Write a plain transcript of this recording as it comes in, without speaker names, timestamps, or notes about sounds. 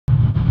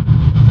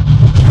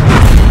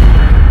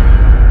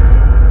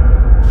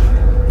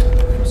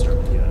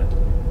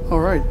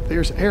right,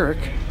 there's Eric.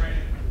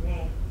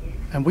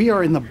 And we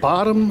are in the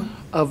bottom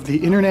of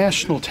the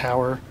International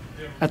Tower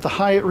at the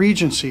Hyatt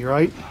Regency,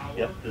 right?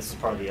 Yep, this is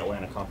part of the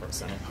Atlanta Conference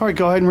Center. All right,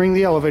 go ahead and ring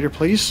the elevator,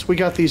 please. We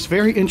got these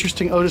very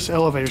interesting OTIS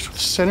elevators with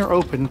center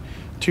open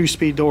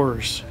 2-speed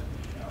doors.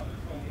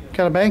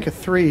 Got a bank of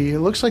 3. It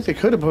looks like they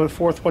could have put a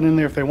 4th one in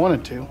there if they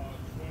wanted to.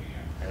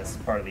 Yeah, this is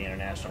part of the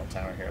International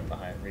Tower here at the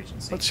Hyatt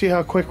Regency. Let's see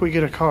how quick we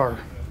get a car.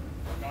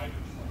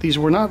 These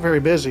were not very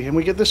busy, and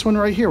we get this one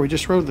right here. We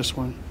just rode this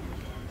one.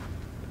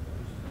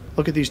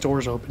 Look at these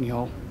doors open,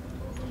 y'all.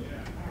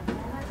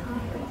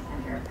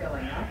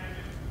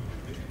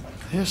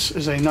 This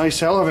is a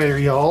nice elevator,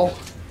 y'all.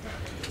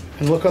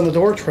 And look on the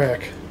door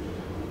track.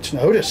 It's an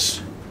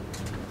OTIS.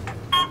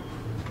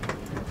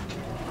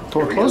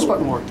 Door close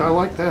button worked. I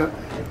like that.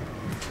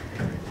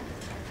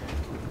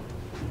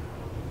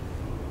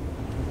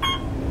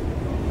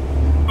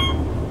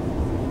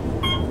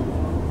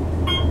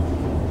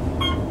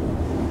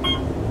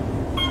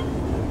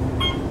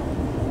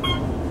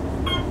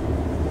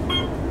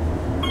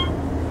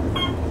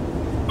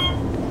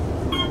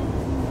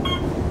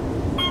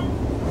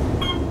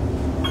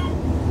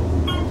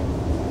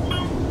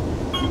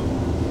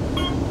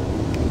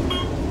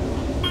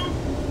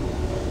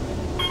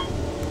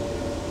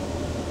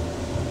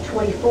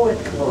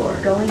 Fourth floor,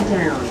 going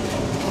down.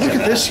 Look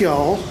at this,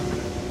 y'all.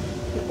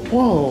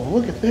 Whoa,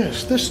 look at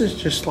this. This is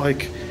just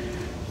like,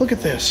 look at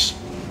this.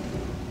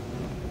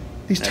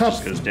 These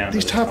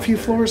top few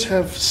floors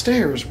have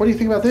stairs. What do you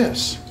think about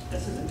this?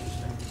 This is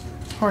interesting.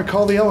 All right,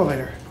 call the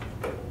elevator.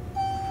 I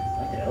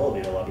like the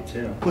elevator lobby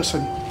too.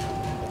 Listen.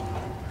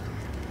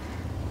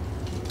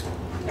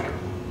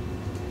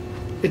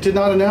 It did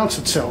not announce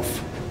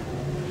itself.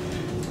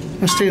 I'm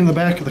gonna stay in the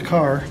back of the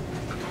car.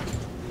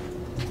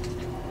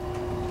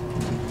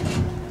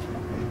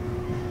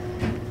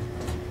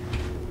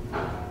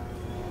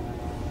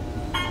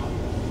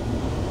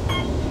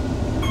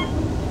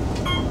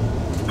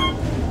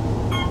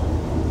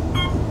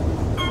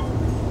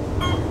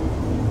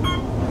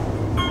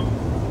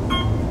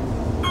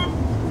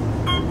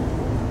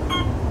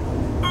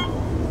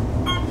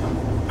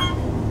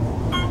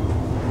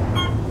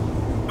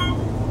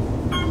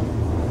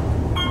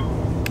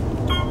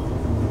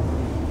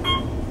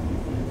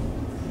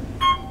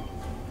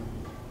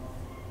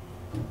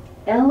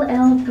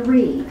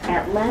 LL3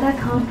 Atlanta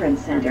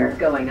Conference Center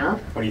going up.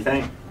 What do you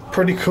think?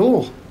 Pretty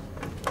cool.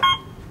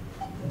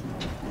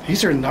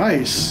 These are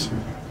nice.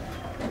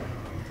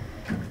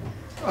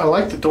 I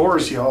like the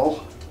doors,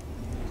 y'all.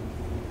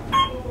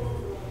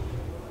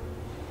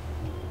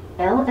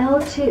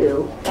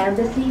 LL2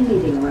 Embassy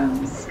Meeting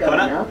Rooms going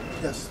up.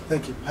 Yes,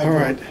 thank you. All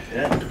right.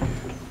 Yeah.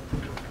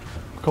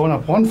 Going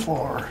up 1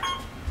 floor.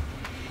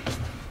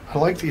 I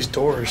like these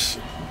doors.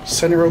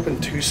 Center open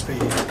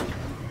 2-speed.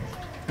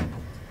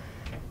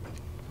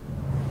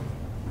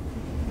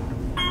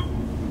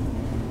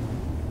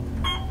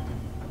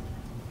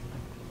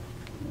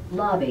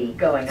 Lobby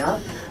going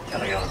up.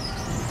 Coming up.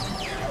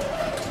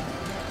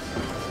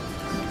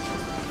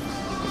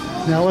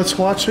 Now let's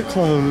watch it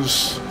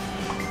close.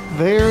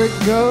 There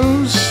it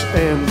goes,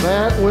 and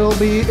that will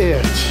be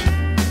it.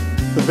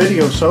 The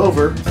video's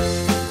over,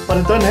 but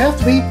it doesn't have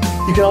to be.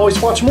 You can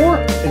always watch more,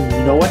 and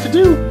you know what to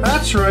do.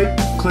 That's right.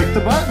 Click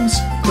the buttons.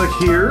 Click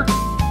here,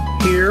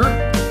 here,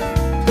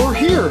 or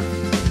here.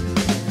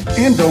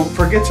 And don't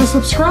forget to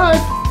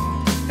subscribe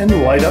and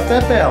light up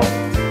that bell.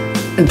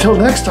 Until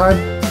next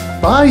time,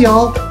 bye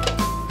y'all.